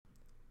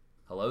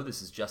Hello,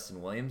 this is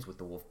Justin Williams with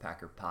the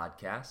Wolfpacker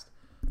Podcast.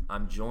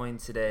 I'm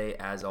joined today,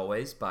 as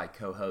always, by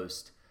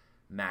co-host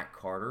Matt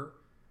Carter,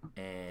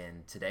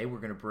 and today we're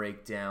going to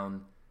break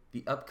down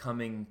the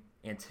upcoming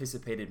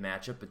anticipated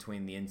matchup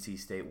between the NC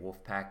State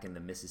Wolfpack and the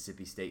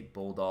Mississippi State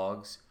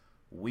Bulldogs.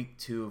 Week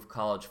 2 of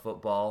college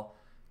football,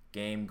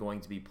 game going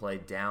to be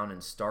played down in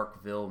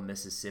Starkville,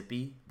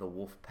 Mississippi. The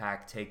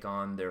Wolfpack take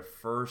on their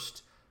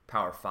first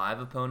Power 5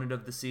 opponent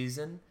of the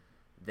season.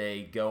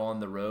 They go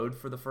on the road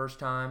for the first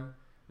time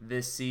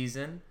this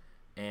season,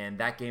 and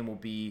that game will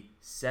be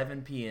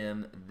 7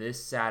 p.m.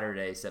 this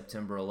Saturday,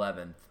 September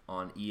 11th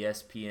on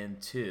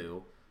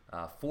ESPN2.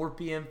 4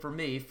 p.m. for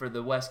me, for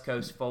the West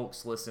Coast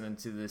folks listening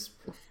to this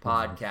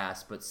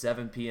podcast, but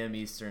 7 p.m.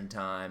 Eastern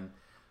time.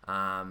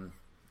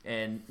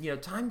 And,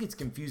 time gets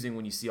confusing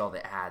when you see all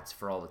the ads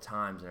for all the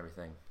times and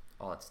everything,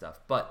 all that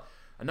stuff. But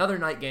another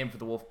night game for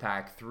the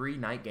Wolfpack. 3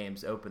 night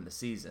games open the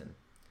season.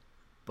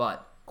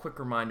 But quick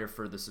reminder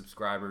for the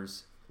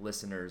subscribers,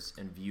 listeners,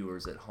 and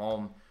viewers at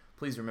home,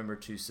 please remember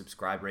to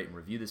subscribe, rate, and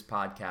review this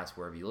podcast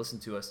wherever you listen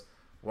to us.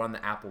 We're on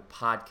the Apple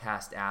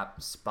Podcast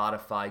app,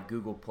 Spotify,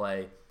 Google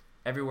Play,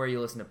 everywhere you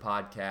listen to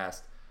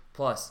podcasts.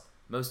 Plus,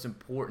 most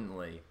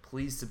importantly,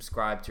 please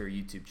subscribe to our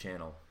YouTube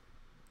channel.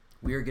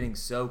 We are getting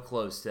so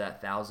close to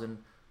that 1,000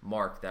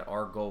 mark that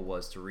our goal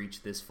was to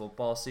reach this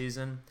football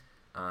season.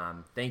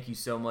 Thank you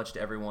so much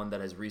to everyone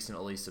that has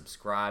recently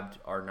subscribed.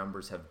 Our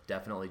numbers have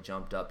definitely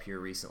jumped up here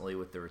recently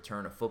with the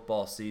return of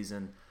football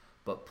season.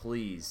 But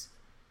please,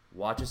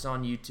 watch us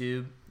on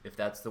YouTube if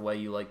that's the way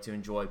you like to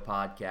enjoy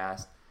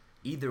podcasts.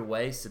 Either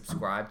way,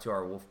 subscribe to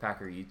our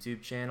Wolfpacker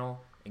YouTube channel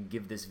and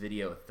give this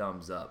video a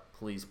thumbs up.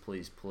 Please,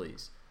 please,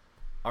 please.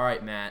 All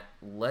right, Matt,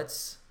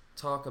 let's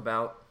talk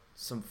about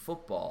some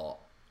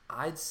football.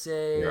 I'd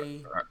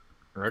say...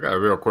 Yeah, I got a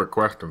real quick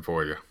question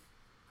for you.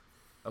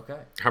 Okay.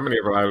 How many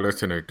of our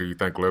listeners do you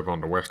think live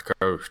on the West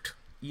Coast?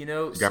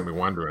 You got me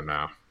wondering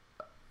now.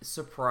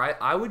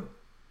 I would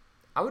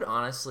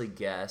honestly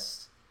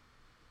guess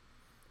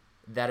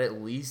that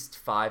at least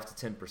 5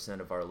 to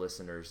 10% of our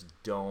listeners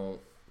don't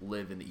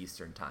live in the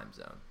Eastern time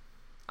zone.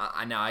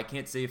 I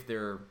can't say if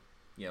they're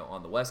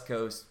on the West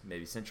Coast,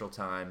 maybe Central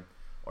Time,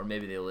 or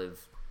maybe they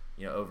live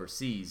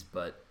overseas,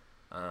 but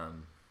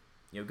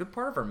a good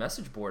part of our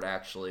message board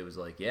actually was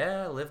like,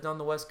 yeah, I lived on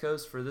the West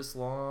Coast for this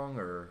long,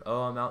 or,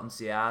 oh, I'm out in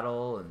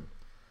Seattle. And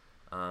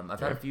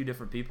I've had a few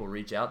different people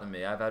reach out to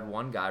me. I've had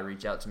one guy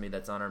reach out to me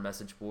that's on our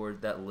message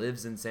board that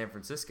lives in San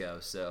Francisco.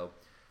 So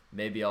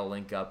maybe I'll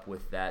link up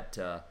with that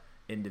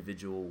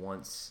individual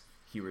once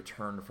he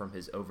returned from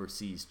his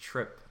overseas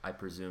trip, I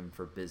presume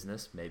for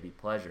business, maybe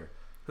pleasure.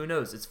 Who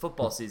knows? It's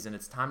football season.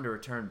 It's time to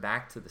return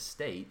back to the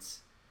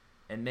States.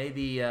 And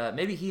maybe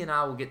he and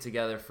I will get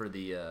together for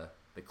the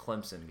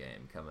Clemson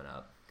game coming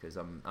up, because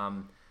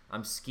I'm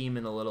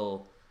scheming a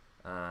little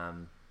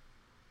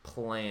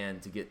plan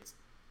to get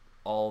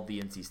all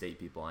the NC State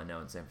people I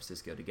know in San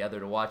Francisco together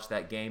to watch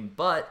that game.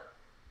 But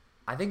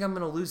I think I'm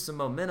going to lose some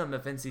momentum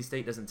if NC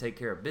State doesn't take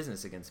care of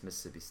business against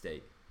Mississippi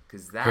State,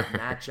 because that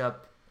matchup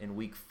in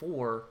Week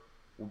 4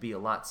 will be a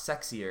lot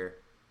sexier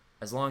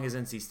as long as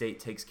NC State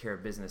takes care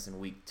of business in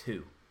Week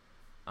 2.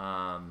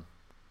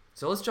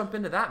 So let's jump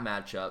into that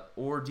matchup,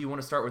 or do you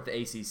want to start with the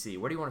ACC?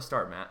 Where do you want to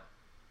start, Matt?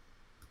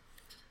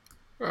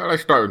 Well,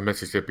 let's start with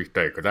Mississippi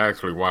State, because I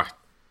actually watched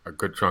a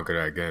good chunk of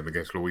that game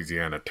against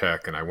Louisiana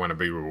Tech, and I want to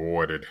be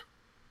rewarded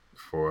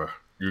for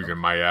using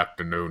my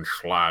afternoon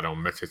slot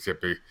on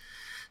Mississippi.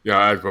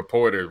 As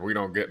reporters, we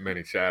don't get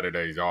many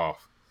Saturdays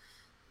off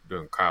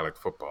during college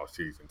football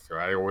season, so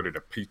I ordered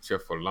a pizza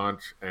for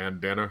lunch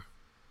and dinner.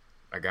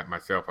 I got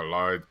myself a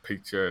large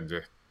pizza and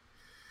just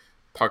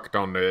tucked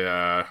on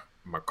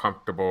my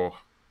comfortable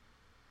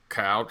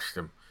couch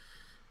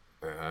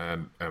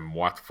and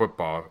watch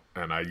football,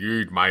 and I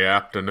used my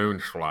afternoon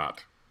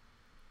slot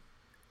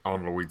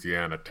on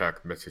Louisiana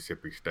Tech,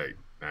 Mississippi State.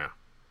 Now,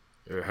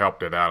 it helped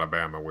that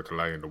Alabama was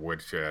laying the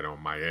woodshed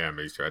on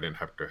Miami, so I didn't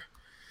have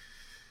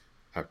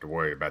to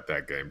worry about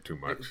that game too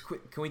much.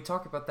 Can we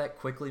talk about that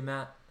quickly,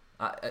 Matt?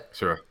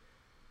 Sure.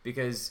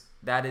 Because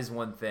that is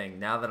one thing.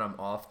 Now that I'm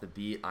off the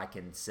beat, I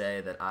can say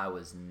that I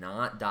was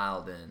not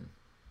dialed in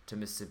to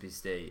Mississippi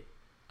State,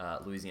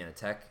 Louisiana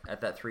Tech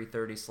at that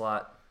 3:30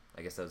 slot.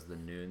 I guess that was the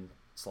noon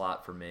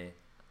slot for me.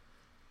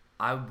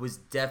 I was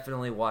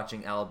definitely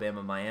watching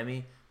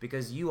Alabama-Miami,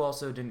 because you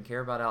also didn't care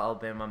about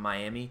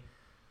Alabama-Miami,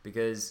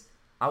 because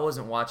I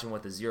wasn't watching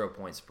with a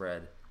 0-point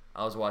spread.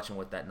 I was watching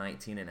with that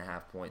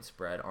 19.5-point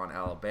spread on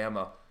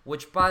Alabama,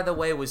 which, by the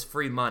way, was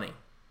free money.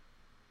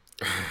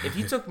 If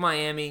you took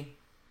Miami,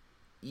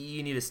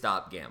 you need to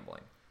stop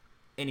gambling.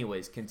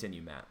 Anyways,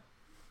 continue, Matt.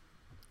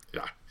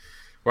 Yeah.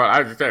 Well,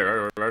 I just say,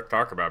 let's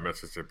talk about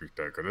Mississippi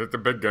State, because it's a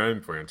big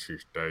game for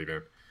NC State.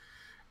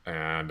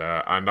 And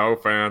I know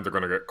fans are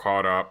going to get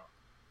caught up,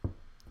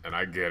 and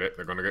I get it.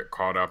 They're going to get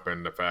caught up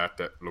in the fact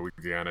that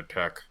Louisiana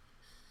Tech,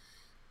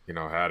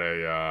 had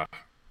a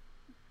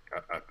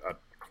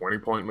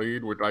 20-point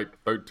lead with like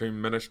 13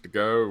 minutes to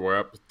go. We're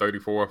up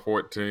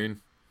 34-14.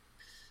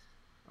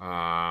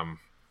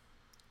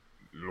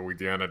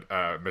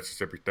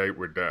 Mississippi State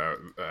with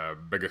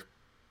the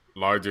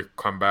largest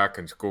comeback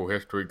in school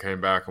history,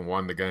 came back and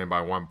won the game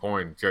by 1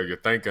 point. So you're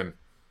thinking,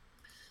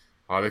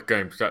 oh, this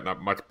game's setting up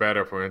much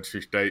better for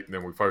NC State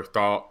than we first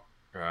thought.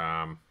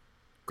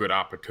 Good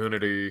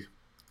opportunity.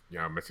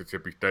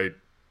 Mississippi State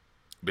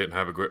didn't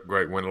have a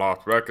great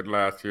win-loss record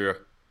last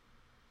year.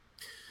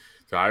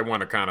 So I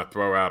want to kind of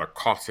throw out a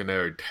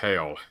cautionary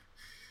tale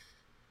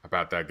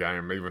about that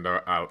game, even though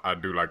I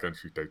do like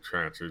NC State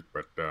chances,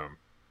 but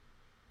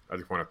I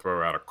just want to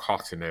throw out a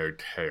cautionary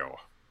tale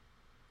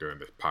during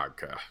this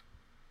podcast.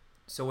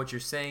 So what you're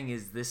saying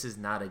is this is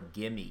not a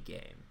gimme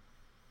game.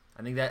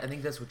 I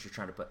think that's what you're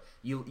trying to put.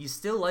 You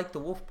still like the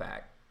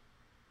Wolfpack,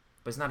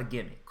 but it's not a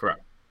gimme.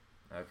 Correct.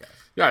 Okay.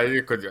 Yeah,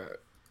 because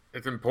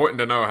it's important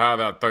to know how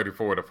that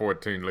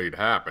 34-14 lead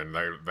happened.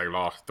 They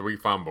lost 3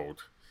 fumbles.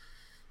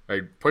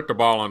 They put the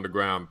ball on the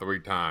ground 3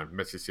 times,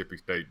 Mississippi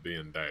State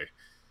being they.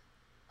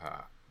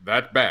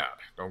 That's bad.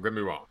 Don't get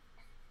me wrong.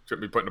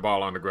 Shouldn't be putting the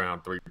ball on the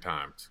ground 3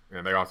 times.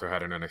 And they also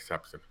had an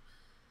interception.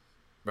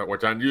 But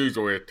what's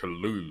unusual is to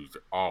lose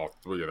all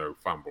 3 of those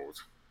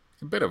fumbles.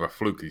 It's a bit of a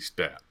fluky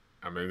stat.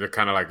 I mean, it's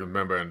kind of like,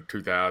 remember in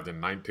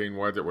 2019,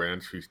 was it, where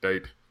NC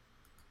State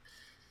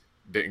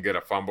didn't get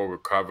a fumble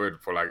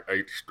recovered for like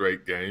 8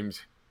 straight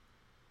games?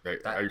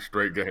 8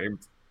 straight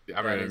games.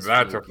 I mean,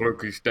 that's a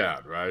fluky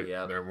stat, right?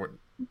 Yeah.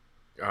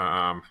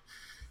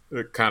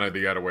 It's kind of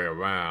the other way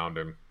around.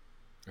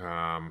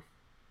 And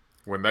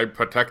when they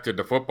protected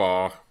the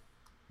football,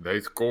 they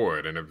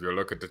scored. And if you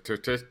look at the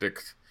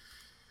statistics,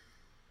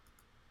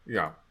 they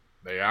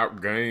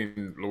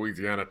outgained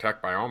Louisiana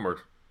Tech by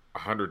almost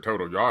 100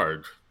 total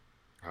yards,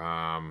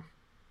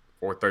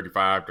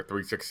 435 to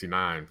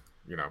 369,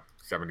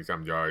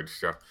 70-some yards.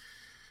 So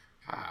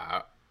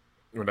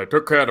when they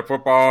took care of the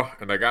football,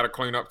 and they got to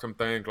clean up some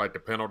things like the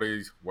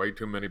penalties, way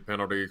too many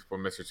penalties for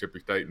Mississippi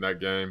State in that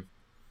game.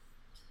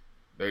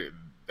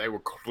 They were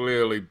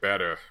clearly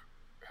better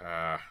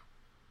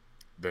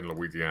than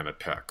Louisiana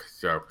Tech.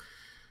 So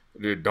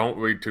don't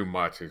read too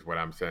much is what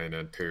I'm saying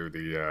into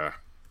the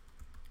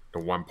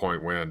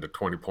 1-point win, the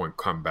 20-point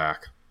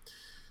comeback.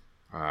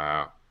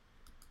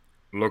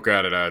 Look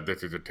at it as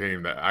this is a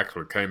team that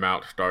actually came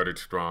out, started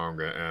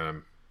strong,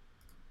 and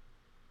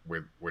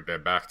with their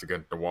backs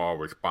against the wall,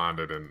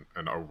 responded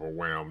and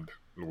overwhelmed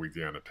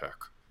Louisiana Tech.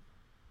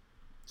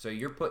 So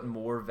you're putting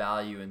more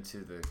value into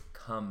the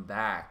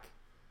comeback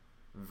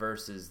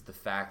versus the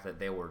fact that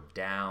they were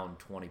down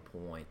 20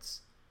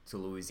 points to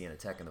Louisiana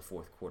Tech in the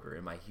fourth quarter.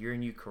 Am I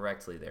hearing you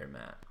correctly there,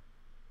 Matt?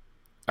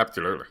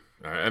 Absolutely.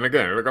 And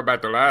again, we go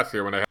back to last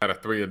year when they had a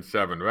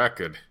 3-7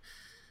 record.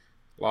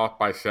 Lost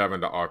by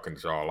 7 to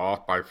Arkansas,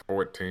 lost by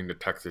 14 to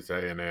Texas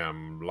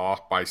A&M,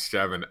 lost by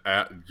 7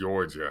 at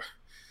Georgia,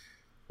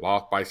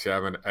 lost by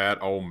 7 at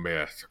Ole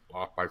Miss,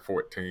 lost by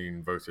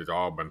 14 versus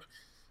Auburn.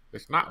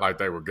 It's not like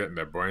they were getting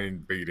their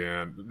brain beat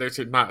in. This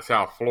is not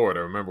South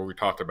Florida. Remember we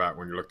talked about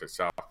when you looked at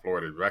South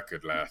Florida's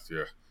record last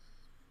year.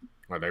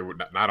 Well, they were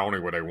not only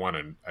were they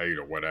 1-8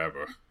 or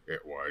whatever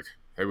it was,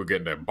 they were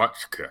getting their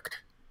butts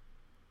kicked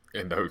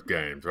in those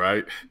games,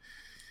 right?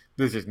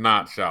 This is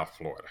not South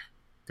Florida.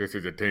 This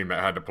is a team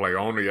that had to play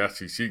only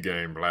SEC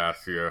games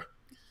last year.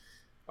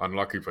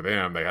 Unlucky for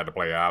them, they had to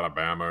play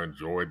Alabama and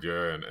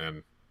Georgia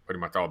and pretty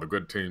much all the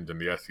good teams in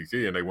the SEC,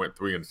 and they went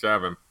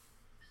 3-7.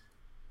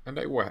 And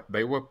they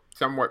were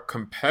somewhat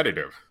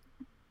competitive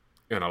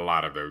in a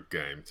lot of those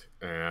games.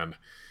 And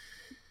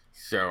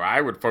so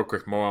I would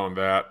focus more on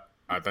that.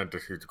 I think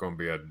this is going to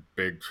be a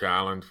big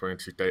challenge for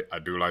NC State. I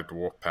do like the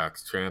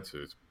Wolfpack's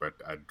chances, but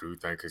I do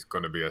think it's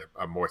going to be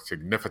a more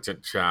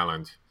significant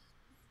challenge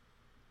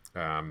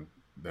than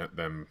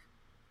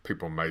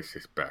people may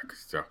suspect.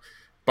 So,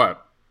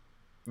 but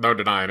no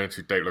denying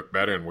NC State looked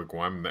better in week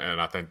 1,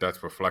 and I think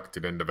that's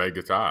reflected in the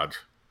Vegas odds.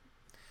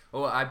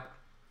 Well,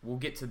 we'll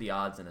get to the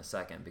odds in a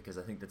second because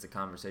I think that's a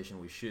conversation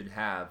we should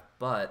have.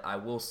 But I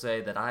will say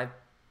that I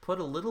put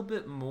a little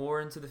bit more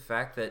into the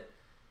fact that,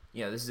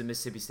 this is a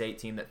Mississippi State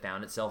team that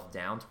found itself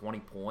down 20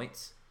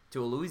 points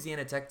to a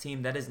Louisiana Tech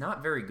team that is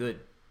not very good,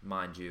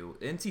 mind you.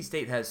 NC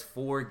State has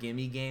 4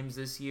 gimme games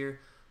this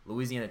year.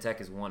 Louisiana Tech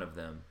is one of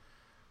them.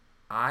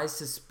 I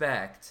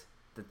suspect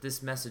that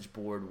this message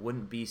board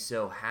wouldn't be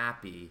so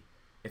happy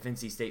if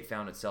NC State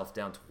found itself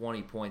down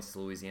 20 points to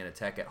Louisiana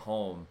Tech at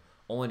home,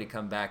 only to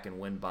come back and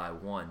win by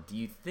 1. Do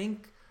you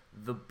think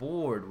the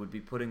board would be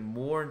putting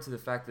more into the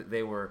fact that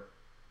they were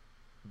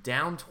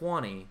down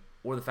 20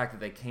 or the fact that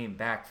they came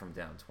back from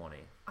down 20?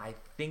 I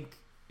think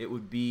it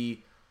would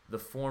be the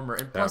former.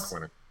 And plus,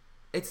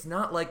 it's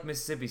not like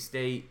Mississippi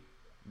State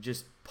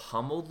just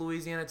pummeled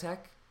Louisiana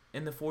Tech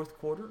in the fourth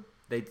quarter.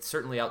 They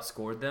certainly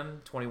outscored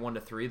them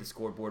 21-3. The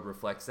scoreboard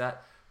reflects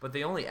that. But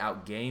they only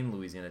outgained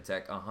Louisiana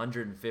Tech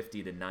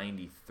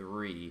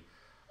 150-93.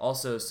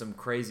 Also, some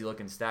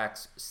crazy-looking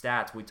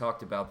stats. We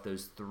talked about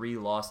those 3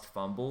 lost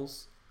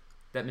fumbles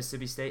that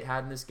Mississippi State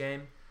had in this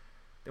game.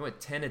 They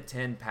went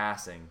 10-10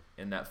 passing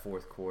in that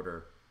fourth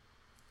quarter.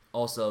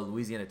 Also,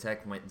 Louisiana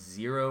Tech went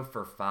 0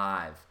 for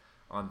 5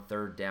 on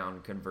third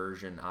down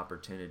conversion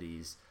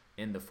opportunities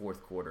in the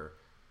fourth quarter.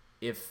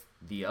 If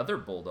the other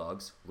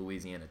Bulldogs,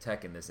 Louisiana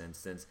Tech in this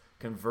instance,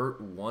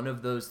 convert one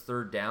of those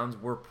third downs,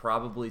 we're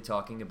probably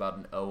talking about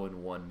an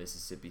 0-1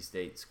 Mississippi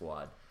State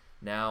squad.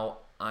 Now,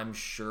 I'm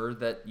sure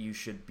that you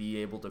should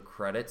be able to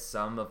credit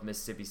some of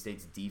Mississippi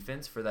State's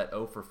defense for that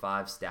 0 for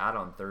 5 stat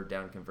on third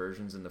down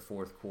conversions in the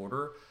fourth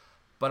quarter,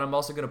 but I'm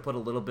also going to put a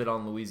little bit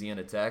on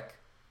Louisiana Tech.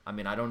 I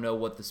mean, I don't know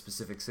what the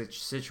specific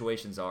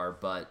situations are,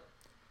 but,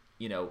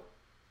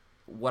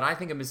 what I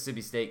think of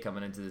Mississippi State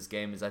coming into this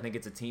game is I think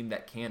it's a team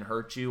that can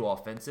hurt you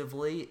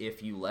offensively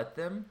if you let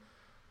them,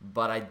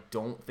 but I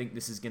don't think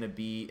this is going to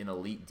be an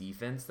elite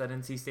defense that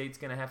NC State's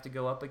going to have to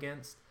go up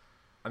against.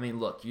 I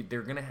mean, look,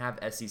 they're going to have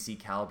SEC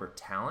caliber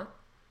talent,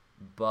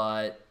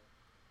 but,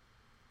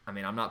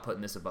 I'm not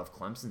putting this above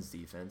Clemson's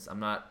defense. I'm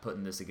not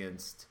putting this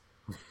against,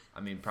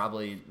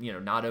 probably,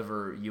 not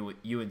over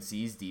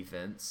UNC's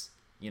defense.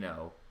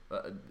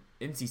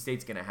 NC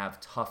State's going to have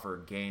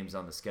tougher games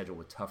on the schedule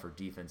with tougher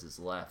defenses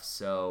left.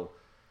 So,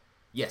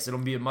 yes, it'll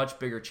be a much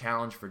bigger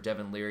challenge for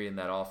Devin Leary and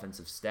that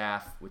offensive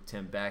staff with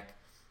Tim Beck,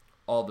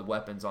 all the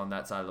weapons on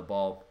that side of the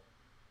ball,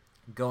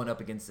 going up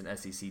against an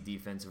SEC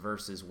defense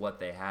versus what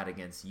they had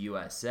against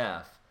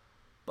USF.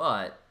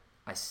 But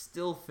I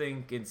still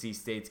think NC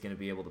State's going to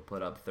be able to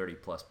put up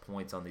 30-plus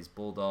points on these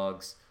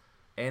Bulldogs,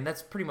 and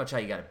that's pretty much how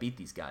you got to beat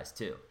these guys,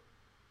 too.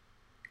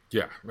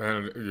 Yeah,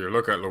 and you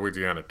look at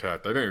Louisiana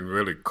Tech, they didn't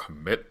really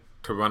commit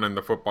to running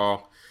the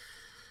football,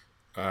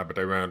 but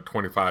they ran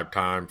 25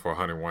 times for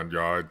 101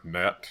 yards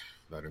net.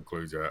 That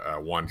includes a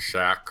one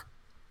sack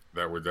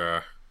that was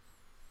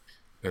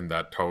in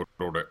that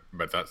total,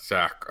 but that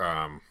sack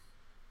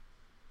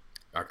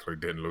actually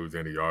didn't lose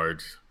any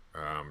yards,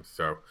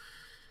 so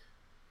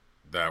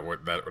that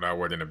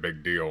wasn't a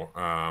big deal.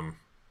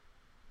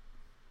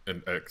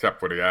 And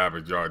except for the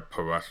average yard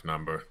per rush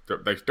number,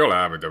 they still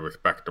average a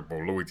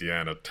respectable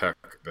Louisiana Tech,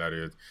 that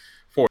is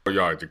 4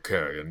 yards a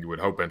carry, and you would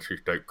hope NC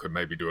State could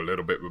maybe do a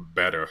little bit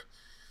better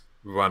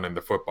running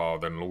the football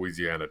than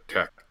Louisiana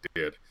Tech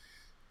did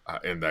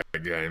in that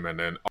game. And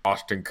then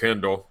Austin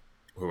Kendall,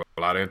 who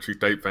a lot of NC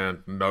State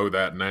fans know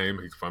that name,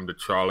 he's from the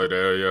Charlotte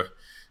area.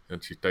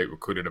 NC State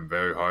recruited him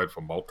very hard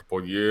for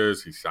multiple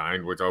years. He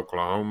signed with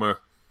Oklahoma.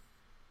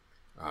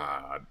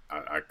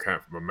 I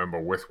can't remember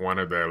which one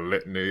of their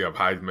litany of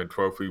Heisman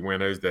Trophy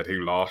winners that he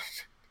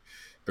lost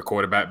the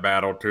quarterback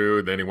battle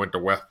to. Then he went to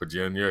West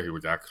Virginia. He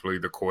was actually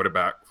the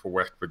quarterback for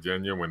West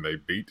Virginia when they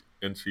beat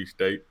NC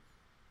State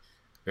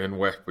in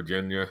West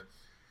Virginia.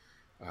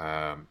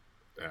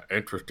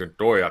 Interesting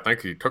story. I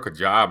think he took a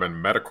job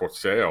in medical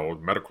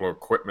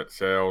equipment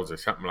sales or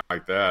something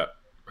like that.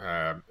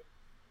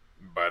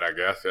 But I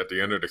guess at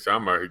the end of the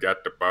summer, he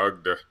got the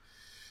bug to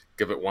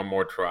give it one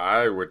more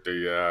try with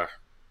the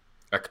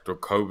extra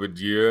COVID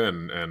year,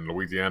 and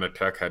Louisiana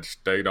Tech had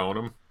stayed on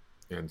him,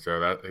 and so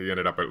that he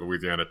ended up at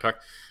Louisiana Tech,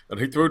 and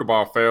he threw the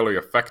ball fairly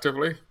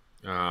effectively.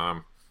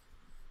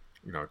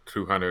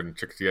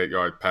 268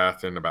 yards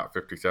passing, about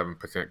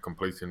 57%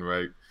 completion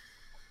rate.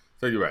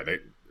 So you're right.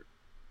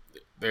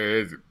 There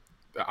is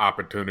the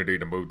opportunity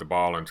to move the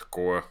ball and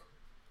score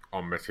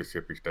on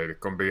Mississippi State. It's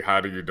going to be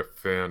how do you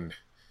defend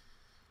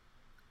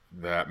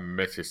that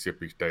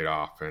Mississippi State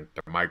offense,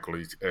 the Mike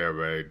Leach air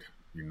raid.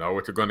 You know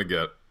what you're going to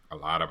get. A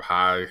lot of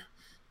high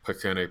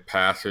percentage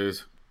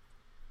passes.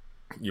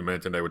 You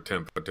mentioned they were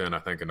 10 for 10, I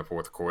think, in the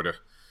fourth quarter.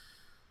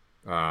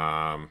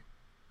 That's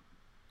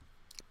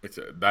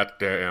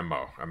their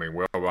MO.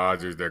 Will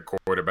Rogers, their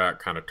quarterback,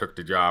 kind of took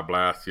the job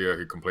last year.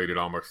 He completed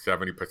almost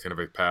 70% of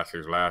his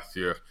passes last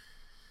year.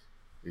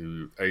 He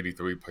was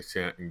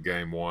 83% in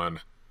game one.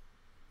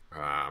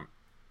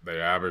 They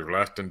average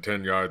less than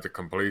 10 yards of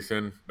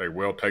completion. They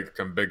will take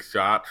some big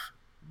shots,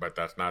 but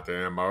that's not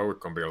the MO. It's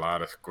going to be a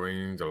lot of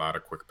screens, a lot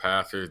of quick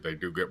passes. They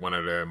do get one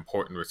of their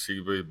important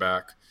receivers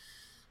back,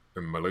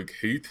 Malik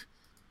Heath.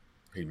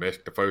 He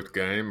missed the first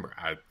game,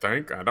 I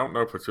think. I don't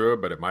know for sure,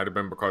 but it might have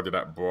been because of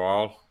that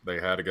brawl they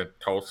had against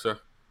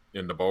Tulsa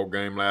in the bowl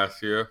game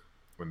last year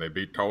when they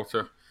beat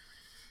Tulsa.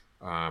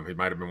 He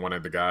might have been one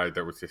of the guys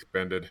that was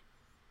suspended.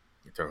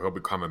 So he'll be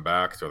coming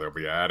back, so they'll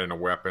be adding a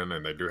weapon,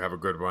 and they do have a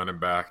good running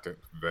back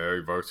that's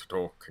very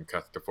versatile, can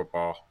catch the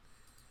football.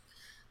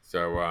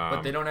 So,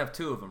 but they don't have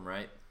two of them,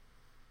 right?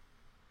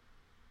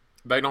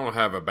 They don't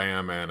have a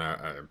Bam and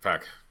in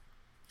fact,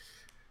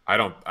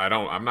 I'm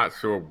not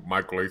sure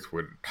Mike Leach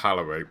would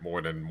tolerate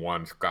more than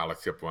one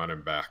scholarship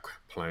running back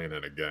playing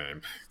in a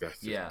game. That's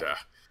just,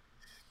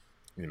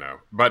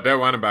 but their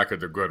running back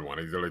is a good one.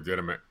 He's a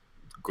legitimate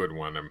good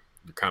one, and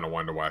you kind of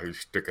wonder why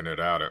he's sticking it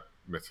out at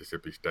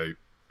Mississippi State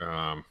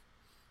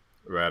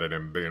rather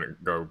than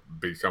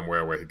be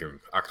somewhere where he can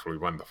actually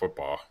run the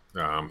football.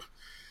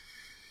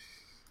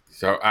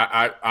 So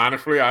I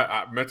honestly,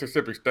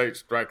 Mississippi State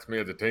strikes me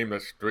as a team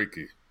that's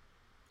streaky.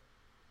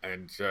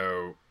 And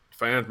so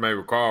fans may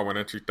recall when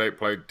NC State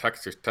played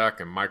Texas Tech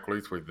and Mike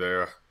Leach was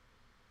there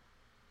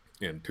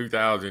in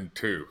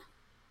 2002.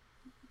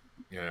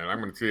 And I'm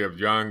going to see if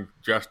young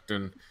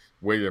Justin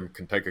Williams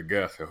can take a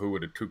guess of who were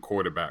the two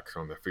quarterbacks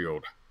on the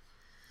field.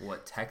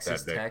 What,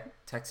 Texas Tech?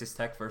 Texas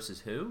Tech versus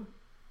who?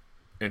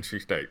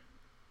 NC State.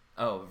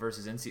 Oh,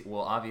 versus NC.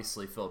 Well,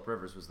 obviously Phillip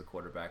Rivers was the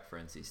quarterback for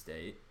NC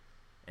State,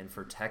 and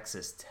for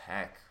Texas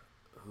Tech,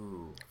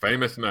 ooh,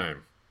 Famous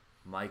name.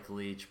 Mike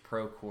Leach,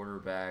 pro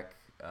quarterback.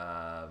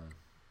 I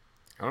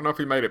don't know if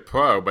he made it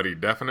pro, but he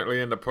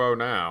definitely in the pro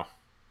now.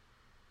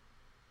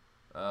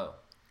 Oh,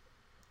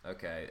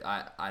 okay.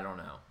 I don't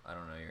know. I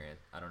don't know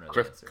I don't know the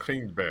Cliff answer.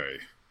 Kingsbury,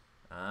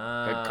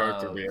 head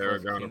coach of Oh, the Cliff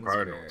Arizona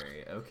Cardinals.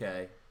 Kingsbury.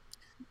 Okay.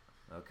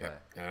 Okay.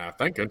 And I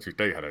think NC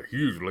State had a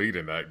huge lead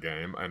in that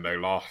game, and they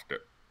lost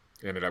it.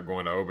 Ended up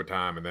going to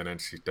overtime, and then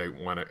NC State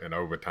won it in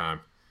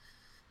overtime.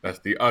 That's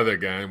the other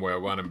game where a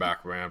running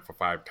back ran for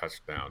 5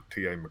 touchdowns.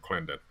 T.A.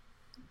 McClendon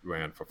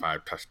ran for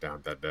 5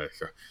 touchdowns that day.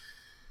 So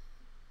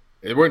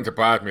it wouldn't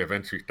surprise me if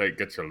NC State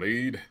gets a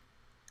lead,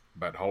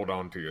 but hold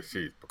on to your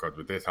seats because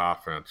with this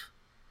offense,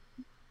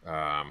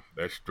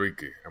 they're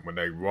streaky. And when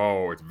they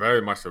roll, it's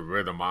very much a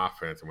rhythm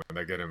offense. And when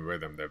they get in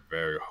rhythm, they're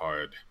very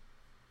hard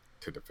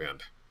to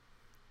defend.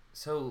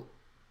 So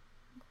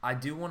I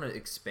do want to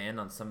expand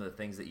on some of the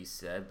things that you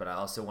said, but I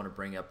also want to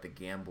bring up the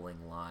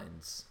gambling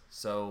lines.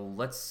 So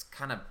let's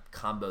kind of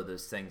combo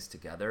those things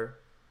together.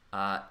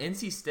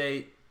 NC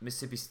State,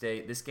 Mississippi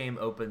State, this game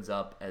opens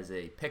up as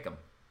a pick'em,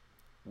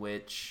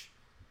 which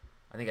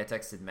I think I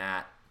texted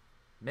Matt.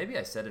 Maybe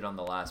I said it on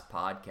the last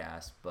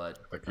podcast, but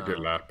I think you did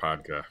last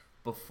podcast.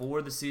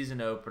 Before the season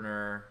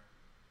opener,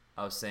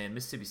 I was saying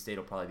Mississippi State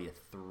will probably be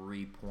a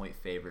 3-point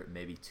favorite,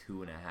 maybe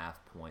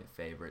 2.5-point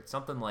favorite,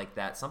 something like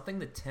that. Something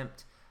to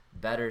tempt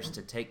bettors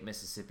to take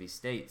Mississippi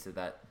State so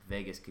that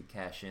Vegas could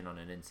cash in on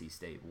an NC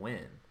State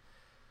win.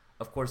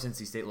 Of course,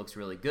 NC State looks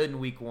really good in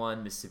week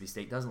 1. Mississippi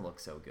State doesn't look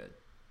so good.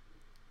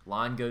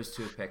 Line goes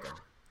to a pick'em.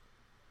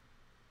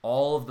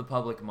 All of the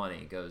public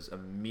money goes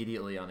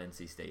immediately on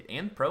NC State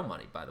and pro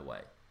money, by the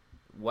way.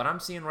 What I'm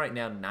seeing right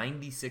now,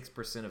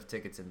 96% of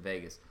tickets in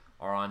Vegas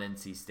are on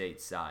NC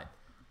State's side.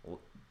 Well,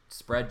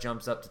 spread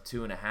jumps up to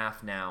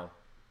 2.5 now.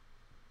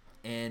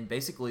 And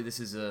basically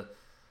this is a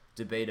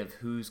debate of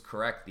who's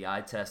correct, the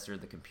eye test or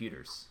the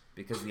computers.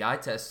 Because the eye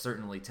test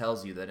certainly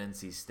tells you that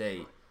NC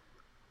State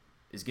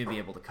is going to be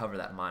able to cover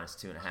that minus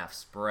 2.5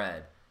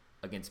 spread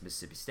against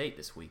Mississippi State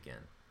this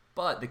weekend.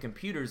 But the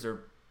computers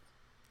are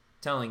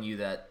telling you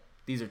that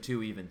these are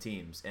 2 even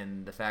teams.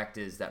 And the fact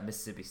is that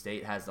Mississippi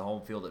State has the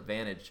home field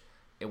advantage.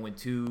 And when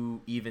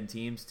 2 even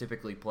teams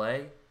typically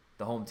play,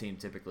 the home team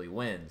typically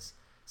wins.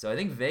 So I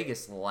think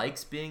Vegas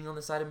likes being on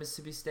the side of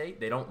Mississippi State.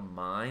 They don't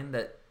mind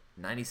that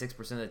 96%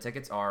 of the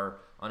tickets are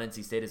on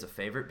NC State as a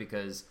favorite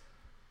because,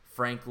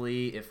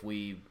 frankly, if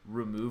we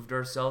removed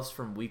ourselves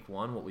from week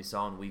 1, what we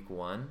saw in week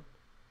 1,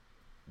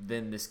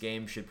 then this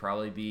game should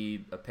probably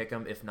be a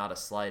pick'em, if not a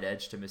slight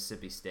edge to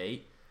Mississippi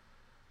State.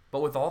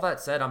 But with all that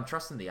said, I'm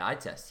trusting the eye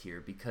test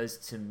here because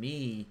to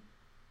me,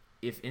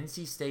 if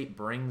NC State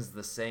brings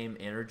the same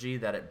energy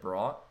that it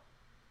brought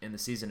in the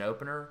season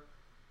opener,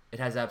 it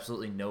has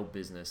absolutely no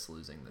business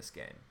losing this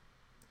game.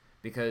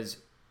 Because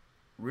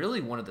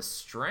really one of the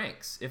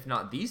strengths, if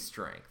not the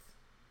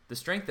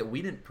strength that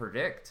we didn't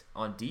predict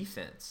on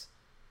defense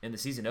in the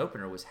season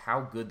opener was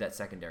how good that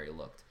secondary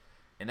looked.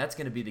 And that's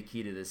going to be the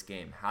key to this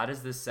game. How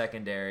does this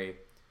secondary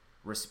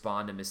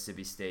respond to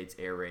Mississippi State's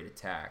air raid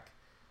attack?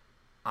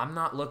 I'm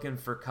not looking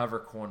for cover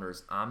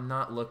corners. I'm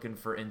not looking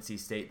for NC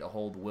State to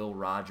hold Will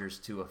Rogers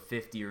to a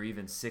 50 or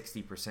even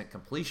 60%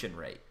 completion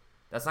rate.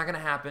 That's not going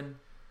to happen.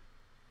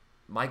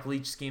 Mike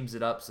Leach schemes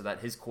it up so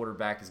that his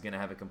quarterback is going to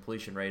have a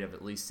completion rate of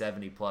at least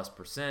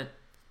 70+%.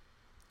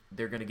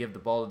 They're going to give the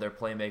ball to their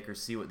playmakers,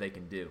 see what they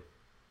can do.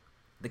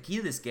 The key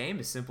to this game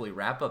is simply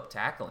wrap up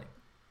tackling.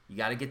 You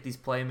got to get these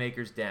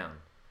playmakers down.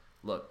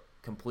 Look,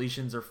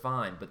 completions are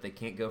fine, but they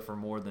can't go for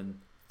more than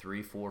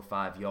 3, 4,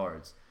 5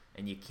 yards.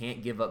 And you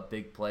can't give up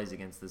big plays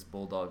against this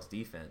Bulldogs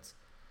defense.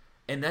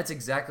 And that's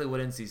exactly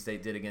what NC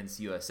State did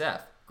against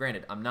USF.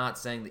 Granted, I'm not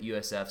saying that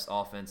USF's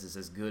offense is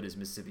as good as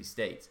Mississippi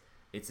State's.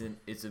 It's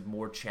a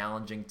more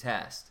challenging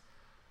test.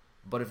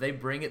 But if they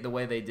bring it the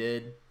way they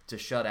did to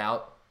shut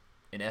out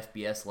an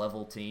FBS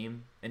level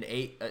team,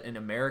 an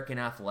American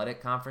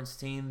Athletic Conference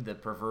team, the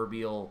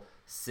proverbial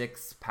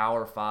 6th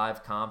Power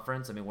 5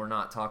 conference, I mean, we're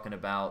not talking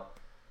about,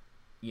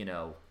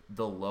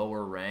 the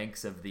lower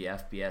ranks of the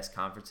FBS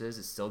conferences.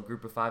 It's still a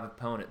group of 5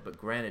 opponent, but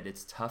granted,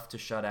 it's tough to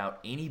shut out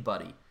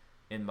anybody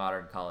in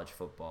modern college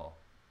football.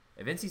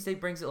 If NC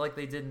State brings it like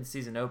they did in the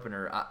season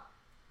opener,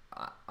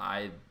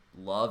 I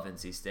love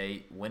NC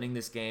State winning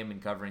this game and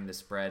covering the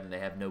spread, and they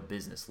have no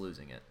business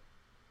losing it.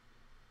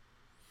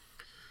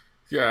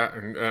 Yeah,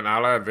 and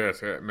I'll add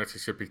this.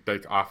 Mississippi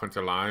State's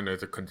offensive line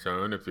is a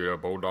concern if you're a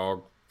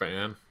Bulldog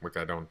fan, which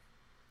I don't,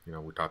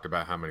 we talked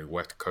about how many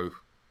West Coast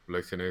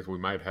listeners we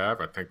might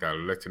have. I think our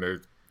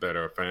listeners that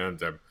are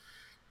fans of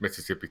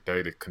Mississippi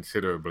State is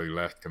considerably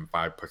less than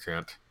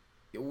 5%.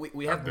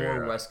 We have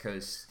more West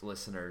Coast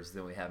listeners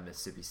than we have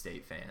Mississippi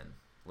State fan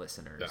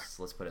listeners. Yeah.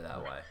 Let's put it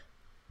that way.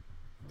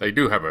 They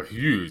do have a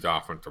huge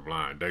offensive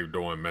line. Dave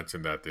Doran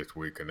mentioned that this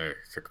week, and they're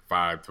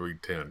 6'5",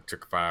 310,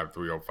 6'5",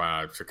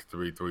 305,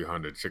 6'3",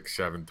 300, 6'7",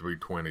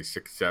 320,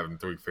 6'7",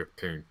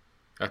 315.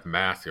 That's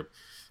massive.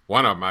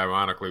 One of them,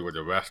 ironically, was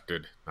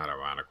arrested. Not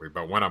ironically,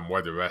 but one of them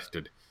was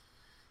arrested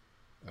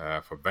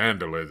for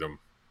vandalism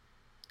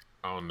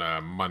on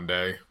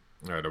Monday.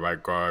 The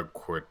right guard,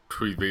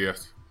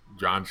 Trevius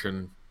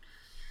Johnson.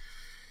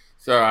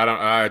 So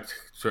I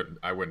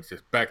wouldn't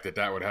suspect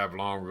that would have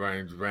long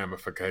range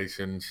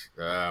ramifications.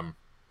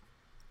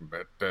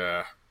 But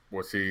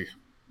we'll see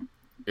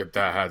if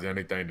that has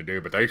anything to do.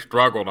 But they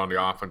struggled on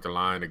the offensive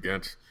line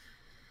against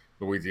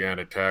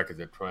Louisiana Tech as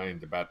the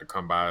train's about to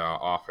come by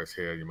our office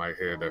here. You might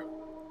hear the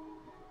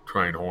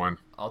train horn.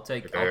 I'll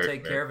take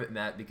care of it,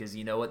 Matt, because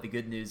you know what the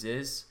good news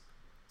is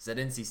that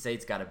NC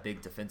State's got a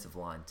big defensive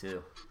line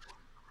too.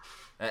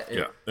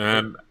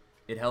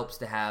 It helps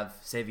to have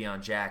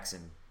Savion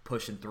Jackson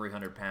pushing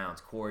 300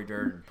 pounds, Corey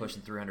Durden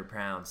pushing 300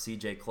 pounds,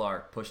 C.J.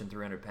 Clark pushing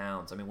 300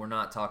 pounds. I mean, we're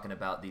not talking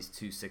about these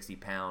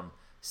 260-pound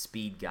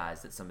speed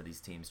guys that some of these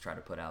teams try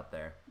to put out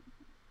there.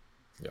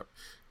 Yep.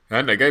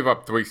 And they gave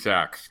up 3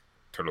 sacks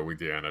to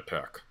Louisiana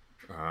Tech.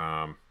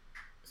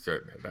 So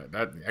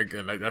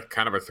that's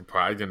kind of a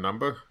surprising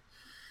number.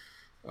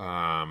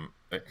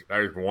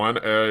 There's one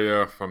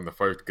area from the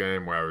first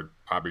game where I was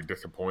probably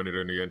disappointed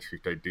in the NC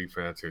State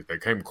defense. They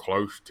came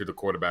close to the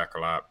quarterback a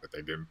lot, but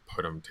they didn't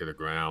put him to the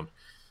ground.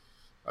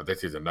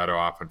 This is another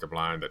offensive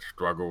line that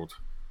struggled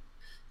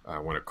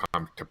when it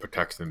comes to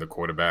protecting the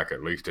quarterback.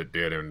 At least it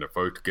did in the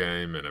first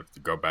game. And if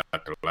you go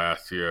back to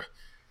last year,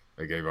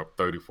 they gave up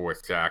 34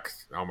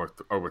 sacks, almost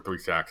over 3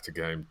 sacks a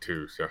game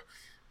too. So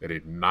it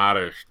is not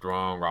a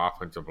strong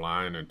offensive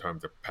line in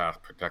terms of pass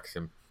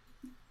protection.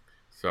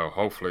 So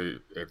hopefully,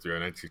 if you're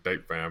an NC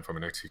State fan, from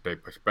an NC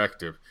State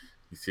perspective,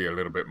 you see a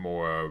little bit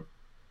more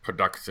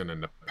production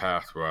in the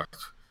pass rush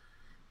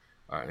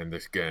in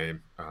this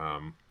game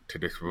to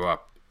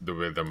disrupt the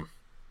rhythm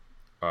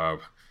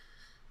of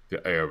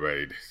the air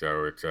raid.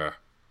 So it's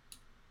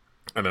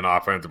and then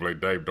offensively,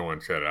 Dave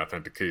Dorn said it. I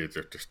think the key is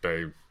just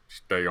to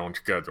stay on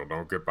schedule.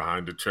 Don't get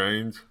behind the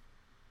chains,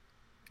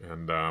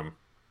 and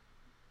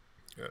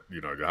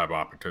you have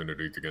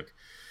opportunities against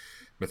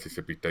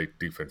Mississippi State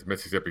defense.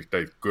 Mississippi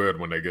State's good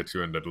when they get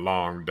you into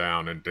long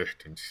down and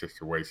distance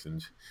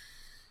situations.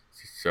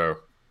 So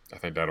I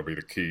think that'll be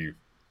the key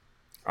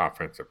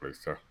offensively.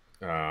 So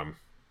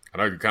I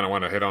know you kind of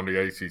want to hit on the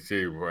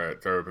ACC.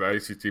 Right? So the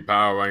ACC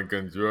power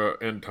rankings, your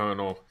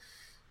internal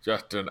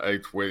Justin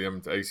H.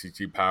 Williams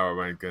ACC power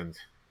rankings.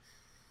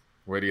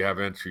 Where do you have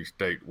NC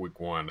State week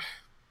 1?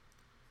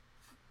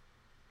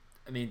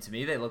 I mean, to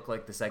me, they look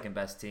like the second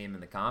best team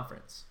in the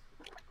conference.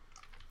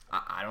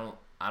 I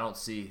don't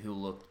see who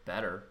looked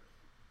better.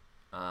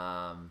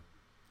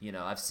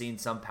 I've seen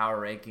some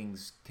power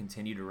rankings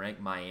continue to rank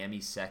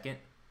Miami second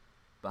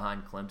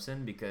behind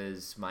Clemson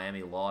because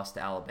Miami lost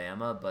to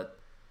Alabama, but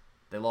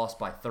they lost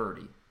by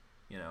 30.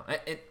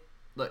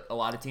 Look, a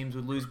lot of teams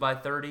would lose by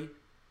 30.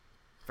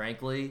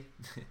 Frankly,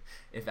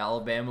 if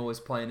Alabama was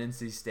playing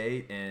NC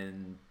State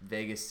and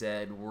Vegas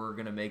said we're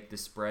going to make the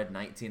spread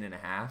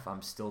 19.5,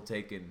 I'm still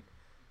taking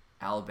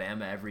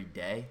Alabama every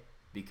day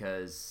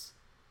because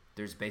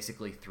there's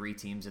basically 3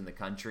 teams in the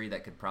country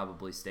that could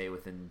probably stay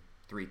within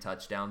 3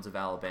 touchdowns of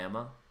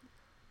Alabama.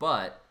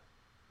 But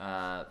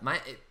I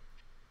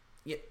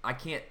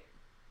can't.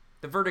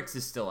 The verdict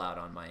is still out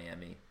on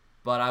Miami.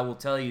 But I will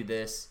tell you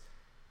this: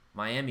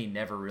 Miami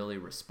never really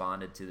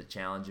responded to the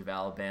challenge of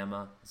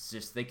Alabama. It's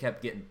just they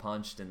kept getting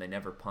punched and they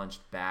never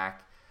punched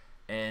back.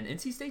 And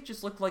NC State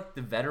just looked like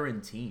the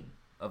veteran team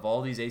of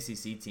all these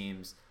ACC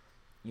teams.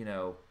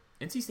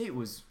 NC State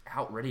was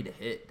out ready to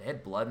hit. They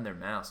had blood in their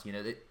mouths.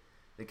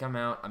 They come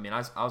out. I mean,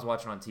 I was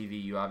watching on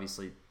TV. You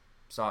obviously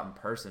saw it in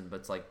person,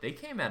 but it's like they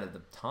came out of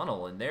the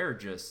tunnel and they're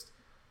just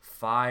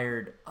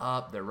fired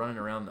up. They're running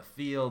around the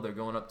field. They're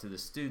going up to the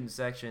student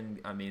section.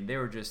 I mean, it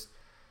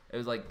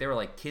was like they were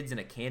like kids in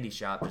a candy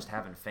shop just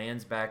having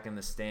fans back in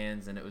the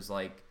stands. And it was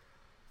like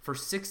for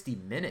 60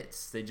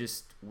 minutes, they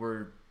just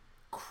were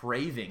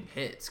craving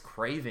hits,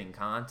 craving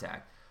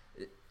contact.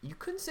 You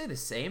couldn't say the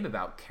same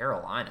about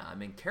Carolina. I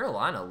mean,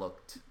 Carolina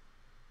looked,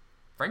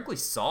 frankly,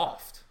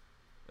 soft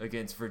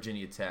against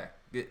Virginia Tech.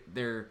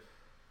 They're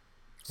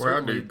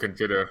Would you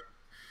consider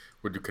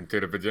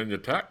Virginia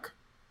Tech?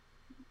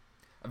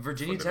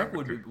 Virginia Tech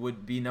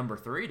would be number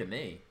 3 to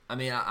me. I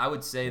mean, I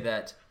would say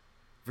that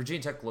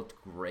Virginia Tech looked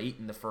great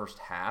in the first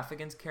half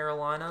against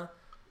Carolina.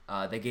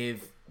 They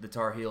gave the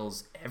Tar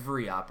Heels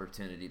every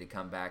opportunity to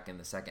come back in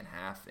the second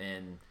half,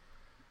 and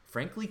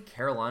frankly,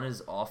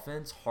 Carolina's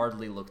offense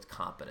hardly looked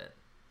competent,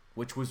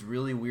 which was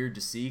really weird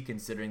to see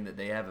considering that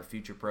they have a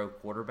future pro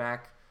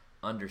quarterback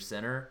under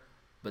center.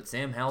 But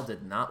Sam Howell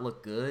did not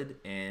look good,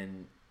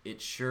 and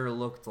it sure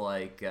looked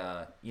like,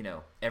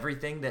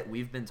 everything that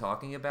we've been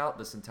talking about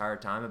this entire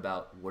time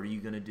about what are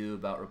you going to do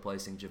about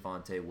replacing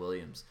Javonte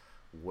Williams?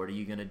 What are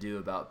you going to do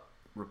about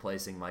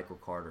replacing Michael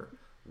Carter?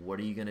 What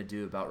are you going to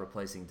do about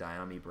replacing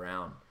Diami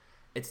Brown?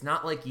 It's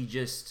not like you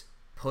just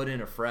put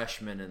in a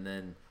freshman and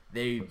then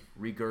they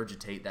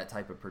regurgitate that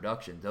type of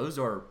production. Those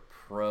are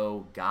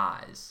pro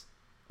guys.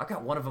 I've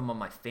got one of them on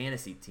my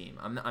fantasy team.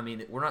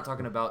 We're not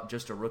talking about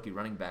just a rookie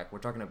running back. We're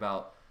talking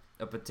about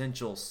a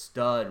potential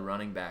stud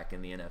running back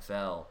in the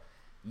NFL.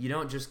 You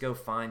don't just go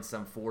find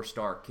some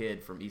 4-star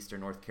kid from Eastern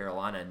North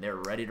Carolina and they're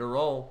ready to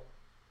roll.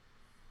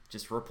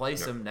 just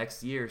replace him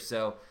next year.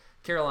 So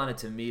Carolina,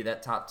 to me,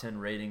 that top 10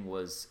 rating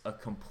was a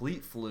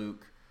complete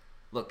fluke.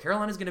 Look,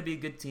 Carolina's going to be a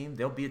good team.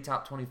 They'll be a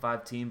top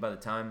 25 team by the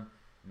time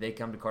they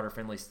come to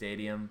Carter-Finley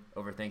Stadium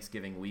over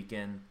Thanksgiving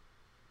weekend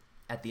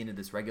at the end of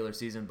this regular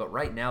season. But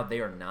right now,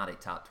 they are not a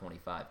top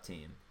 25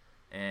 team.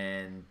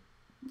 And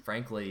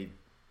frankly,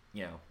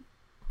 you know,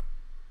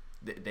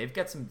 they've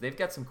got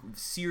some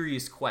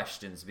serious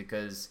questions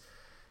because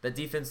that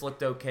defense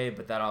looked okay,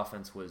 but that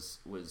offense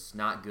was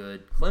not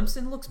good.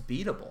 Clemson looks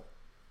beatable.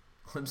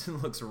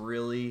 Clemson looks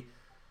really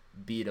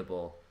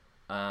beatable.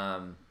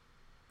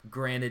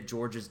 Granted,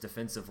 Georgia's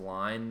defensive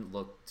line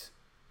looked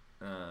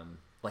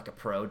like a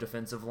pro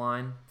defensive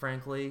line,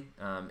 frankly.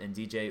 And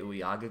DJ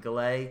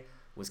Uyagagale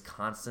was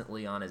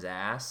constantly on his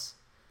ass.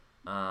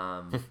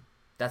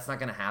 That's not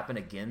going to happen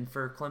again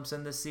for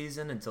Clemson this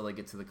season until they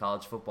get to the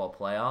college football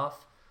playoff.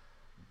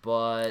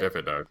 But if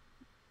it does,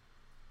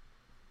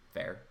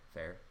 fair.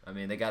 I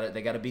mean, they got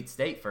to beat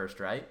State first,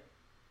 right?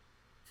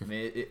 I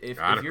mean, if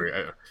honestly,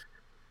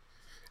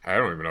 I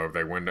don't even know if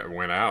they win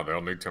out.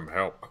 They'll need some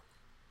help.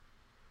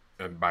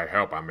 And by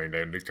help, I mean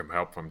they need some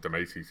help from some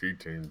ACC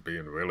teams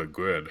being really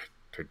good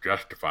to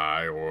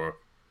justify, or,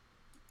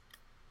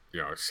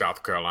 you know,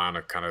 South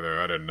Carolina, kind of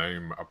their other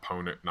name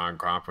opponent,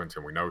 non-conference,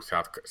 and we know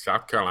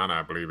South Carolina,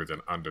 I believe, is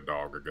an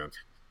underdog against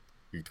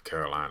East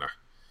Carolina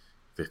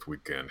this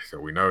weekend. So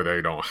we know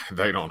they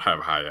don't have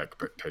high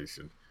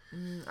expectations.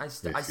 I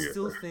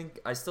still think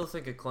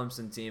a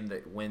Clemson team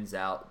that wins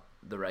out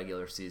the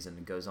regular season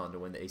and goes on to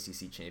win the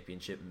ACC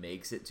championship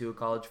makes it to a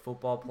college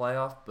football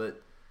playoff,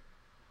 but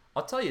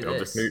I'll tell you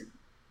this.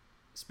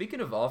 Speaking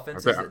of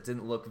offenses that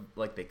didn't look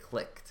like they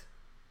clicked.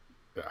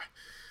 Yeah.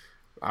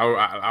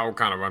 I'll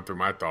kind of run through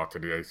my thoughts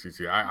of the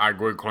ACC. I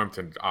agree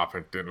Clemson's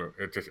offense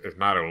it's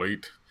not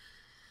elite,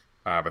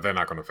 but they're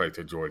not going to face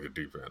a Georgia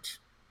defense.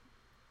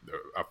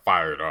 A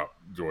fired up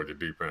Georgia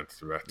defense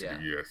the rest of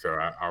the year. So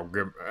I'll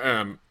give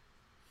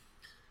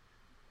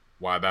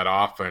why that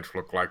offense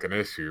looked like an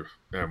issue,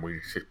 and we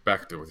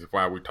suspect it, which is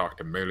why we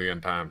talked a million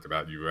times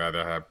about you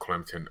rather have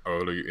Clemson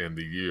early in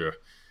the year,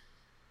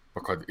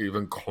 because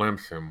even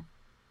Clemson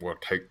will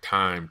take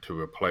time to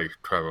replace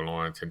Trevor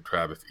Lawrence and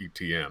Travis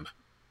Etienne.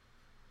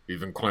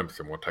 Even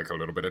Clemson will take a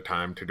little bit of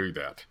time to do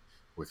that,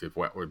 which is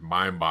what was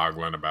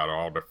mind-boggling about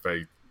all the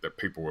faith that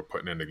people were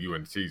putting into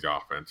UNC's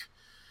offense.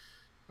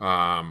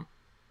 Let's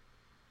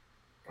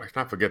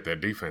not forget their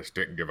defense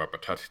didn't give up a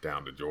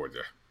touchdown to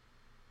Georgia.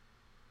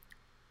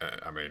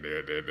 I mean,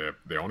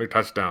 the only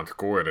touchdown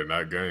scored in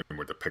that game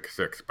was a pick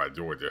six by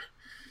Georgia.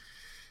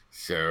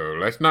 So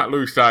let's not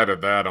lose sight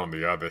of that on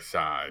the other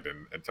side.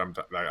 And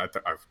sometimes I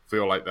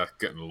feel like that's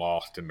getting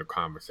lost in the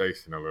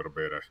conversation a little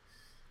bit.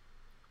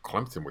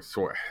 Clemson was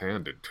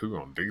short-handed, too,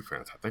 on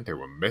defense. I think they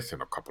were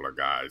missing a couple of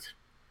guys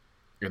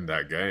in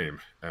that game,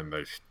 and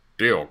they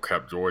still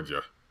kept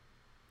Georgia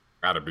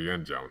out of the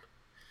end zone.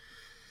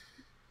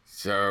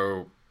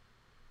 So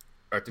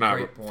let's not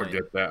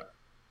forget that.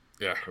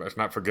 Yeah, let's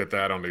not forget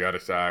that on the other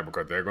side,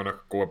 because they're going to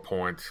score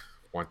points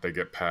once they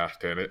get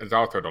past it. It's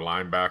also the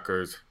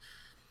linebackers.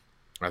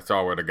 I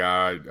saw where the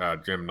guy,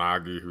 Jim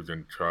Nagy, who's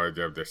in charge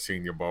of the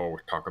Senior Bowl,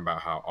 was talking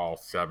about how all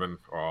 7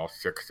 or all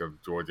 6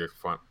 of Georgia's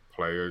front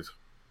players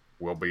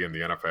will be in the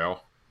NFL,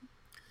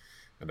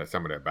 and that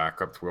some of their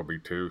backups will be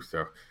too.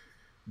 So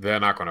they're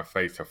not going to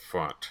face a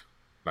front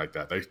like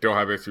that. They still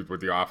have issues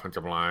with the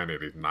offensive line.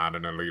 It is not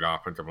an elite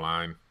offensive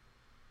line.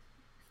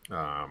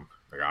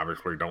 They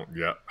obviously don't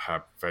yet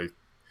have faith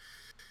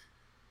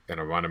in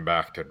a running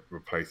back to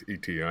replace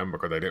ETM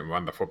because they didn't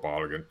run the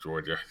football against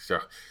Georgia. So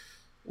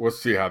we'll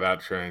see how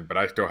that changes. But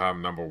I still have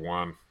number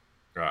 1.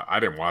 I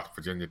didn't watch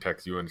Virginia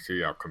Tech's UNC,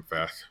 I'll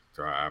confess.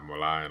 So I'm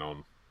relying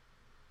on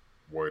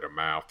word of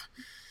mouth.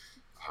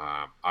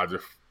 I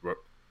just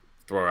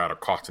throw out a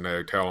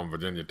cautionary tale on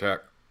Virginia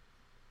Tech.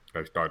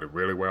 They started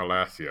really well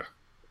last year.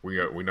 We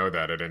know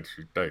that at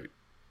NC State.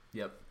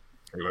 Yep.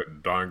 They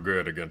looked darn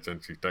good against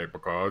NC State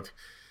because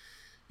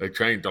they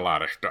changed a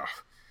lot of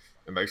stuff.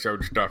 And they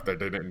showed stuff that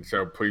they didn't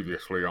show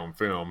previously on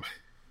film.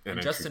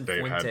 And Justin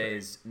Fuente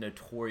is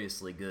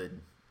notoriously good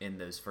in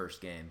those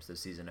first games, those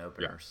season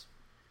openers.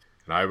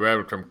 Yeah. And I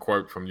read some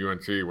quotes from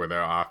UNC where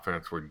their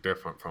offense was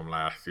different from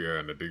last year,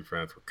 and the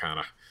defense was kind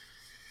of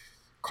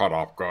caught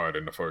off guard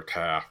in the first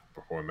half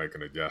before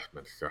making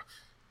adjustments. So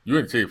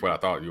UNC is what I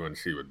thought UNC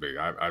would be.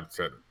 I've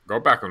said, go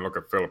back and look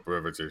at Phillip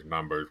Rivers'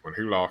 numbers. When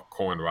he lost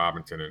Cohen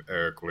Robinson and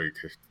Eric Leak,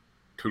 his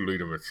 2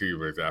 leading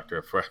receivers after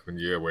a freshman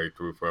year where he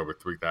threw for over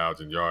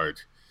 3,000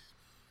 yards,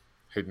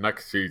 his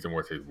next season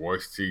was his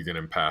worst season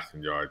in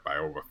passing yards by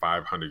over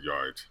 500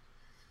 yards.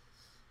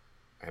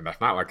 And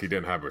that's not like he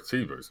didn't have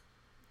receivers.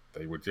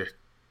 They were just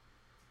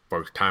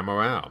first time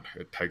around.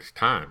 It takes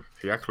time.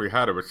 He actually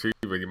had a receiver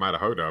you might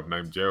have heard of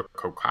named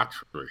Jericho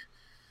Cotchery,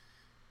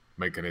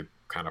 making it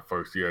kind of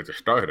first year as a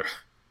starter.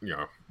 You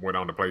know, went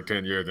on to play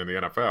 10 years in the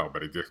NFL,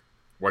 but he just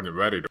wasn't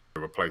ready to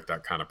replace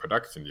that kind of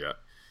production yet.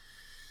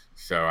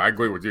 So I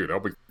agree with you. They'll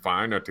be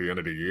fine at the end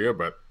of the year,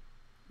 but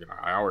you know,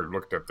 I always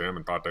looked at them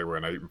and thought they were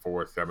an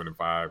 8-4,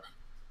 7-5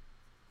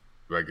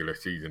 regular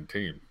season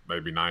team.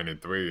 Maybe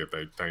 9-3 if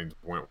things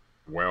went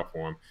well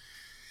for them.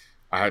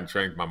 I hadn't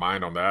changed my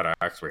mind on that. I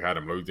actually had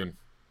them losing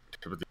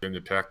to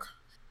Virginia Tech.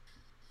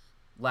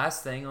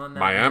 Last thing on that,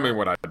 Miami, Matt,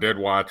 what I did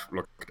watch,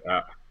 looked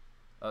at.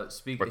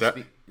 speak. But that,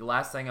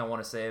 Last thing I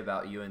want to say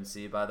about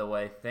UNC, by the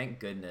way, thank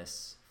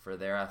goodness for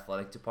their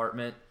athletic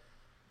department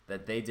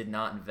that they did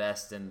not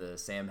invest in the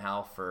Sam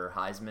Howell for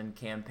Heisman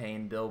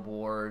campaign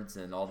billboards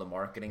and all the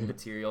marketing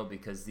material,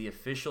 because the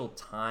official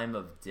time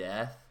of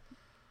death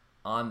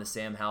on the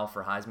Sam Howell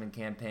for Heisman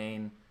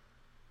campaign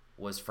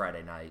was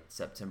Friday night,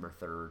 September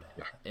 3rd,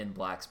 in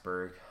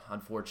Blacksburg.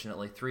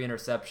 Unfortunately, 3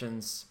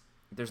 interceptions.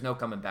 There's no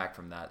coming back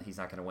from that. He's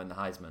not going to win the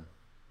Heisman.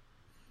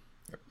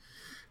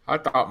 I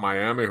thought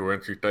Miami, who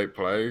NC State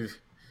plays,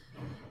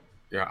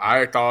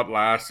 I thought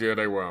last year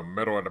they were a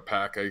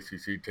middle-of-the-pack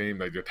ACC team.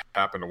 They just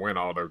happened to win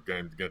all those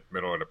games against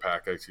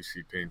middle-of-the-pack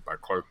ACC teams by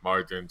close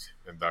margins,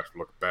 and thus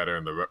looked better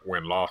in the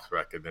win-loss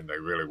record than they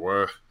really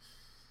were.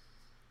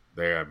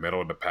 They're a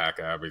middle-of-the-pack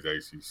average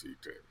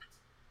ACC team.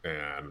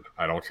 And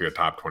I don't see a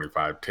top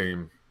 25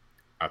 team.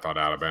 I thought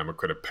Alabama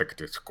could have picked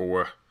its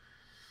score.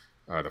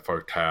 The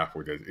first half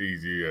was as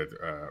easy as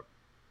a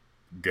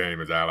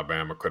game as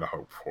Alabama could have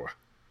hoped for.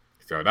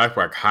 So that's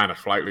where I kind of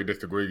slightly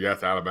disagree.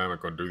 Yes, Alabama's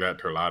going to do that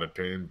to a lot of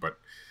teams, but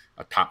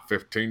a top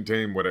 15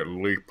 team would at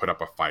least put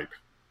up a fight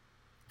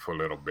for a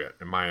little bit.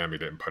 And Miami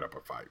didn't put up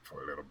a fight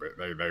for a little bit.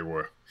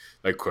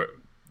 They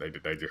couldn't.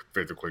 They just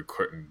physically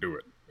couldn't do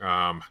it.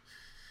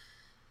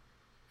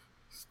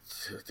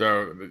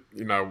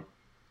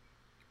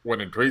 What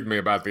intrigued me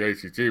about the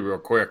ACC real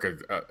quick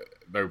is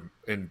the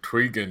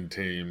intriguing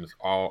teams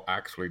all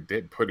actually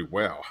did pretty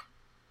well.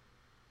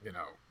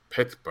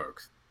 Pittsburgh,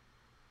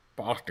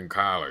 Boston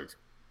College,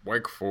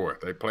 Wake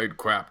Forest, they played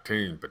crap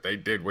teams, but they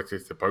did what they're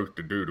supposed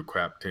to do to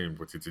crap teams,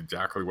 which is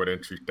exactly what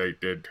NC State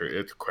did to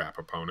its crap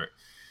opponent,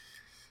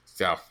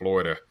 South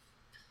Florida.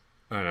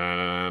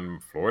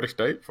 And Florida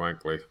State,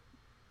 frankly,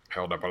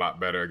 held up a lot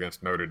better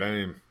against Notre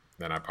Dame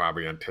than I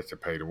probably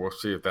anticipated. We'll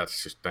see if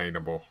that's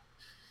sustainable.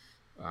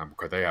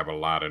 Because they have a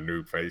lot of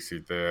new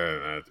faces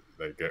there, and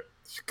they get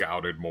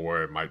scouted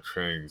more, it might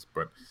change.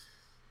 But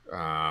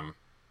and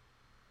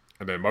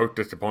then most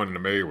disappointing to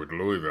me was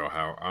Louisville,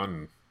 how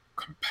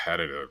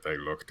uncompetitive they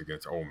looked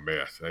against Ole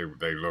Miss.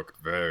 They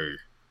looked very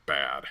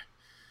bad,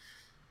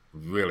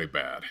 really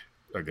bad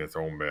against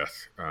Ole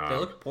Miss. They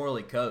looked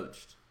poorly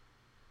coached,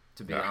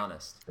 to be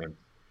honest. And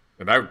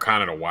that was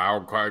kind of the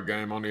wild card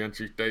game on the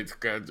NC State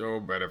schedule.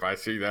 But if I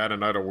see that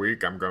another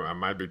week, I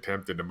might be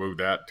tempted to move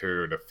that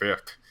to the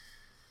 5th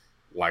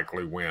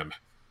likely win.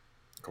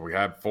 We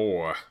had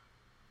 4.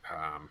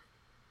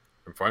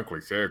 And frankly,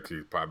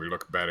 Syracuse probably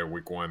looked better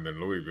week 1 than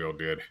Louisville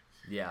did.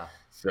 Yeah.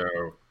 So,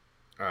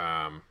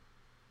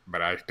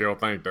 but I still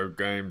think those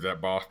games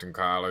at Boston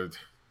College,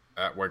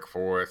 at Wake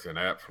Forest, and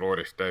at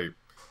Florida State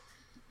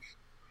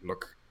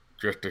look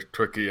just as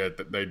tricky as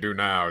they do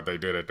now as they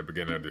did at the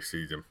beginning of the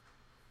season.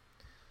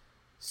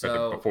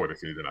 Before the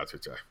season, I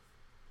should say.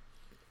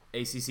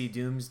 ACC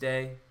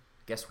Doomsday.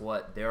 Guess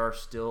what? There are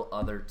still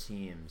other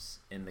teams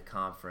in the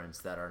conference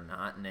that are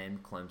not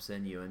named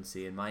Clemson, UNC,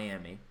 and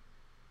Miami.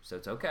 So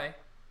it's okay.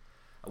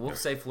 I will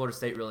say Florida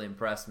State really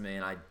impressed me,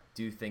 and I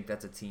do think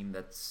that's a team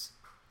that's,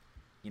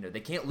 they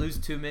can't lose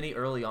too many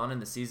early on in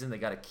the season. They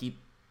got to keep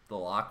the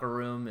locker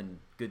room in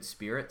good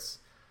spirits.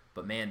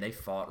 But, man, they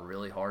fought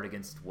really hard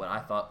against what I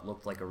thought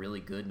looked like a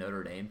really good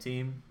Notre Dame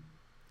team.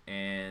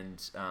 And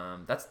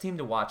that's a team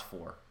to watch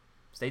for.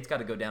 State's got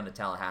to go down to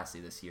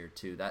Tallahassee this year,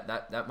 too.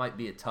 That might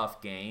be a tough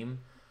game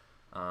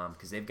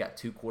because they've got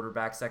 2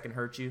 quarterbacks that can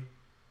hurt you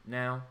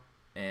now.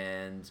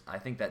 And I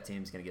think that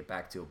team's going to get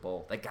back to a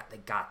bowl. They got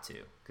to.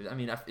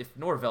 Because, if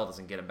Norvell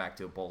doesn't get him back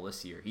to a bowl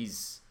this year,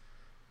 he's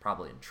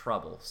probably in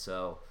trouble.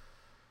 So,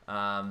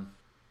 I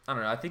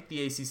don't know. I think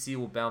the ACC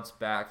will bounce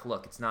back.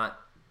 Look, it's not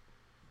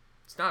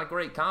a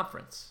great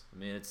conference.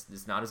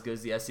 It's not as good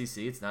as the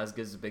SEC. It's not as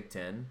good as the Big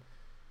Ten.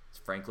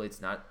 Frankly, it's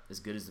not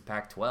as good as the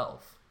Pac-12.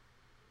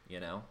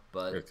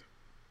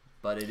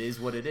 But it is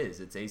what it is.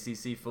 It's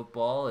ACC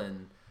football,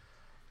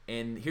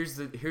 and here's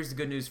the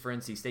good news for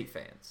NC State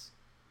fans.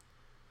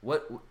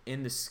 What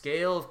in the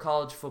scale of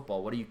college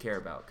football, what do you care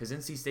about? Because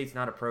NC State's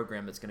not a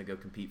program that's going to go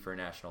compete for a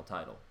national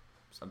title.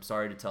 So I'm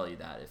sorry to tell you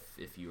that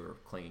if you were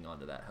clinging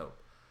on to that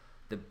hope.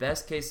 The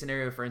best case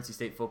scenario for NC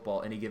State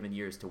football any given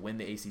year is to win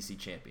the ACC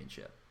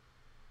championship.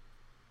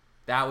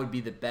 That would be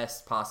the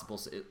best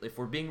possible. If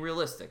we're being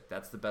realistic,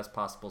 that's the best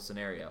possible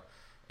scenario.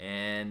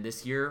 And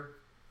this year,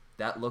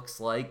 that looks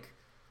like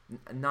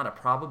not a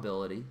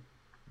probability,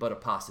 but a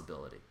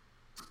possibility.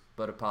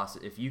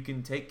 If you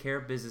can take care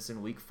of business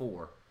in week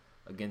 4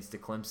 against a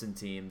Clemson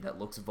team that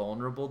looks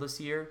vulnerable this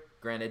year,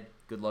 granted,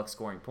 good luck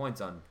scoring points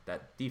on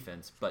that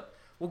defense, but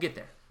we'll get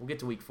there. We'll get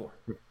to week 4.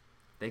 If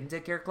they can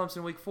take care of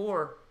Clemson week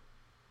 4,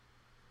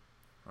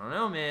 I don't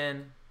know,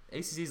 man.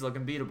 ACC's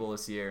looking beatable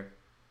this year.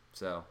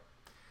 So,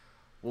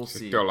 we'll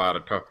see. Still a lot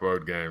of tough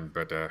road games,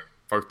 but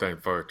first thing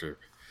first is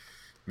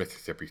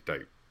Mississippi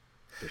State.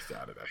 this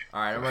Saturday.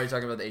 All right, I'm already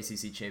talking about the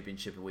ACC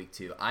Championship in Week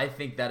 2. I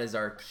think that is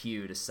our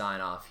cue to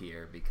sign off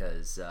here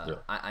because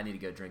I need to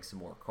go drink some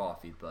more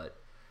coffee. But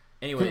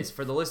anyways,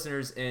 for the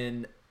listeners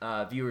and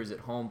viewers at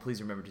home,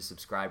 please remember to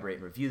subscribe, rate,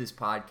 and review this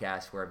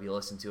podcast wherever you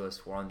listen to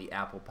us. We're on the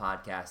Apple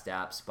Podcast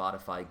app,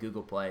 Spotify,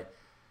 Google Play,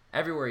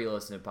 everywhere you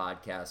listen to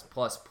podcasts.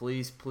 Plus,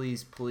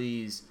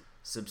 please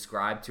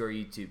subscribe to our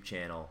YouTube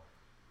channel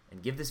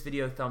and give this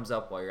video a thumbs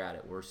up while you're at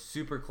it. We're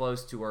super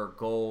close to our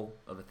goal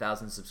of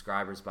 1,000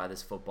 subscribers by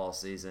this football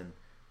season.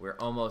 We're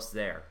almost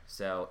there.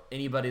 So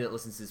anybody that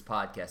listens to this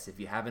podcast, if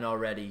you haven't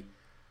already,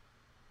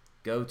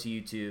 go to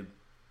YouTube,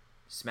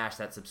 smash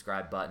that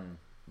subscribe button.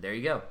 There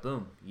you go.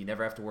 Boom. You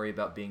never have to worry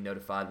about being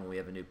notified when we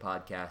have a new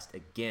podcast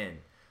again.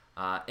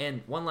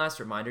 And one last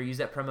reminder, use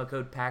that promo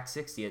code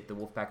PACK60 at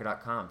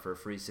thewolfpacker.com for a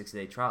free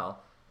 60-day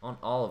trial on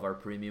all of our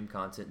premium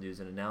content, news,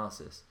 and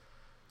analysis.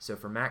 So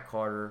for Matt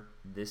Carter,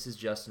 this is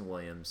Justin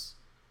Williams,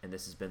 and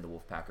this has been the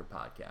Wolfpacker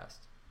Podcast.